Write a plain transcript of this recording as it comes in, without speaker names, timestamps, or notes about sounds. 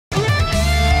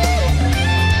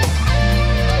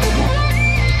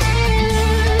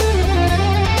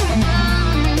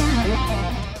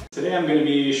I'm going to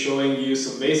be showing you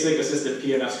some basic assisted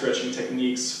PNF stretching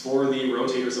techniques for the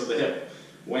rotators of the hip.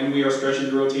 When we are stretching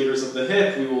the rotators of the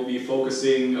hip, we will be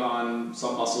focusing on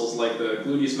some muscles like the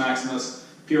gluteus maximus,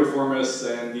 piriformis,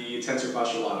 and the tensor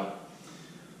fasciae lata.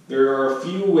 There are a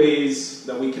few ways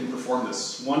that we can perform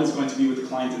this. One is going to be with the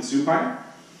client in supine.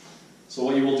 So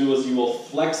what you will do is you will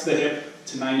flex the hip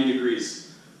to 90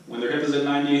 degrees. When their hip is at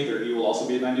 90, their knee will also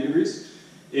be at 90 degrees.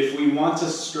 If we want to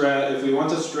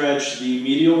stretch the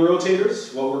medial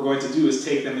rotators, what we're going to do is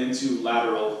take them into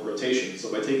lateral rotation.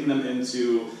 So by taking them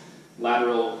into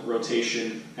lateral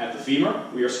rotation at the femur,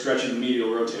 we are stretching the medial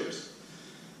rotators.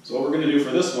 So what we're going to do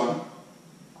for this one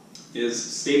is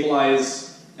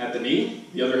stabilize at the knee.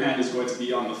 The other hand is going to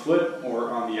be on the foot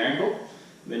or on the ankle.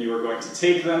 Then you are going to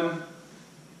take them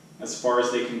as far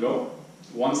as they can go.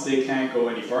 Once they can't go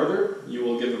any farther, you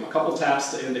will give them a couple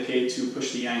taps to indicate to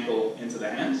push the ankle into the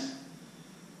hand.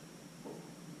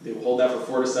 They will hold that for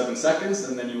 4 to 7 seconds,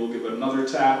 and then you will give another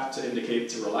tap to indicate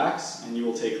to relax, and you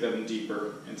will take them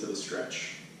deeper into the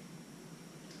stretch.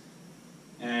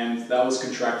 And that was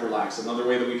contract relax. Another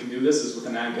way that we can do this is with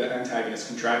an antagonist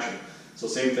contraction. So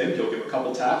same thing, you'll give a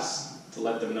couple taps to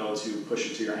let them know to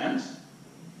push it to your hand.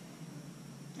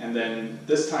 And then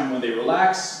this time when they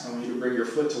relax, I want you to bring your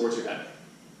foot towards your head.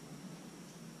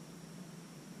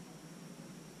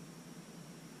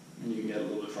 And you can get a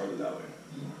little bit farther that way.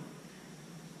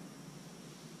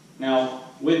 Now,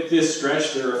 with this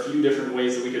stretch, there are a few different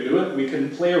ways that we can do it. We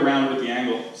can play around with the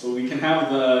angle. So we can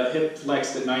have the hip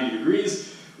flexed at 90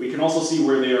 degrees. We can also see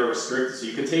where they are restricted. So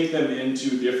you can take them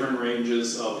into different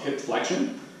ranges of hip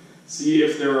flexion. See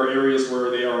if there are areas where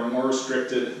they are more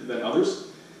restricted than others.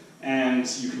 And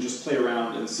you can just play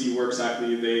around and see where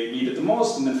exactly they need it the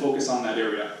most and then focus on that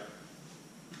area.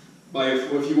 But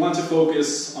if you want to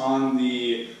focus on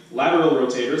the lateral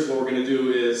rotators, what we're going to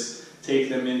do is take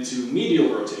them into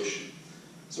medial rotation.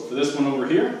 So for this one over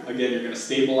here, again, you're going to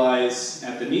stabilize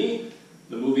at the knee.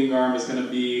 The moving arm is going to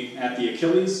be at the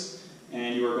Achilles,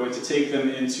 and you are going to take them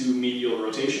into medial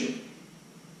rotation.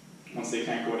 Once they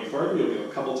can't go any farther, you'll give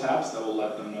a couple taps that will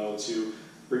let them know to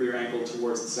bring your ankle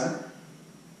towards the center.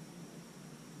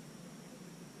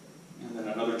 And then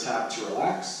another tap to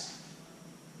relax.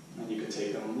 And you can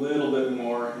take them a little bit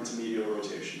more into medial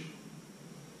rotation.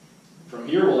 From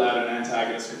here, we'll add an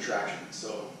antagonist contraction.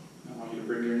 So I want you to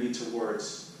bring your knee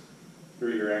towards, or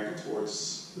your ankle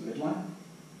towards the midline.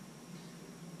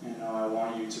 And now I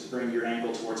want you to bring your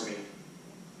ankle towards me.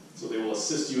 So they will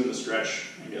assist you in the stretch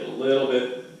and get a little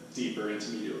bit deeper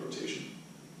into medial rotation.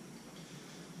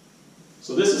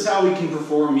 So this is how we can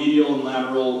perform medial and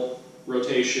lateral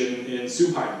rotation in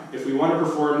supine. If we want to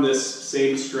perform this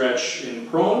same stretch in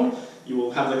prone, you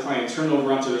will have the client turn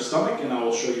over onto their stomach, and I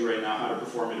will show you right now how to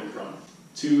perform it in prone.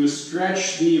 To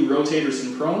stretch the rotators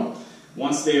in prone,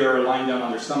 once they are lying down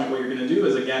on their stomach, what you're going to do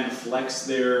is again flex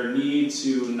their knee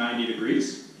to 90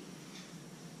 degrees.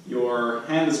 Your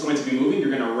hand is going to be moving.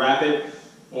 You're going to wrap it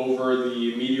over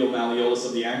the medial malleolus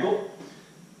of the ankle.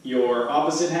 Your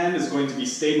opposite hand is going to be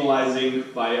stabilizing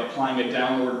by applying a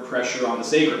downward pressure on the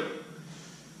sacrum.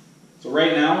 So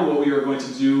right now, what we are going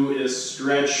to do is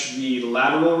stretch the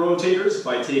lateral rotators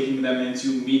by taking them into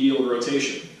medial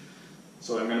rotation.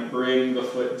 So I'm going to bring the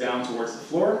foot down towards the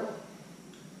floor.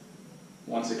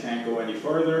 Once it can't go any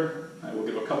farther, I will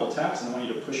give a couple taps, and I want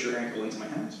you to push your ankle into my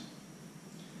hand.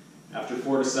 After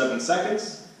 4 to 7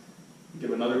 seconds,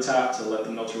 give another tap to let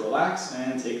them know to relax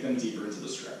and take them deeper into the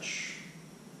stretch.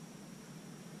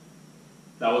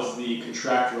 That was the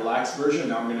contract relax version.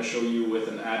 Now I'm going to show you with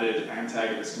an added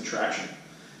antagonist contraction.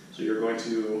 So you're going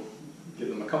to give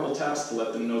them a couple taps to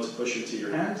let them know to push into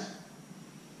your hand.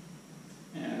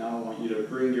 And now I want you to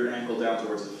bring your ankle down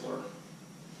towards the floor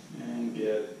and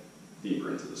get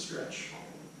deeper into the stretch.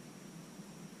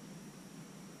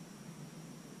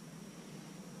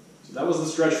 So that was the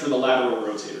stretch for the lateral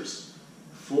rotators.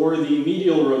 For the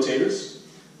medial rotators,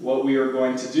 what we are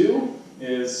going to do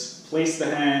is place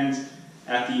the hand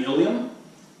at the ilium,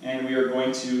 and we are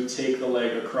going to take the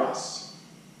leg across.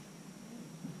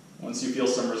 Once you feel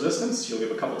some resistance, you'll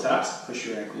give a couple taps, push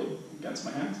your ankle against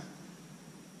my hand,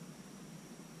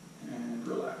 and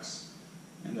relax.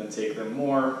 And then take them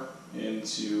more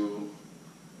into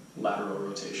lateral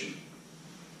rotation.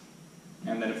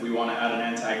 And then if we want to add an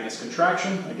antagonist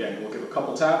contraction, again, we'll give a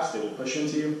couple taps, they will push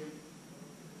into you.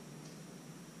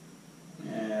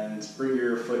 And bring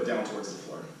your foot down towards the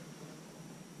floor.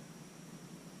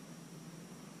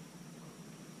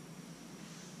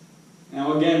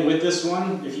 Now again, with this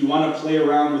one, if you want to play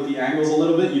around with the angles a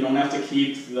little bit, you don't have to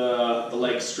keep the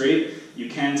leg straight. You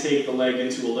can take the leg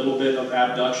into a little bit of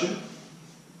abduction.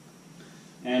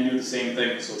 and do the same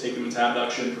thing. So take them into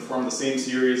abduction, perform the same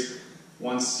series.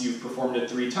 Once you've performed it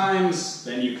 3 times,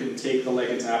 then you can take the leg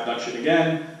into abduction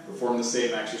again, perform the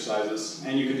same exercises,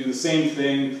 and you can do the same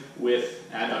thing with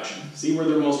adduction. See where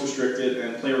they're most restricted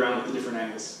and play around with the different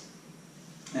angles.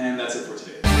 And that's it for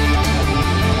today.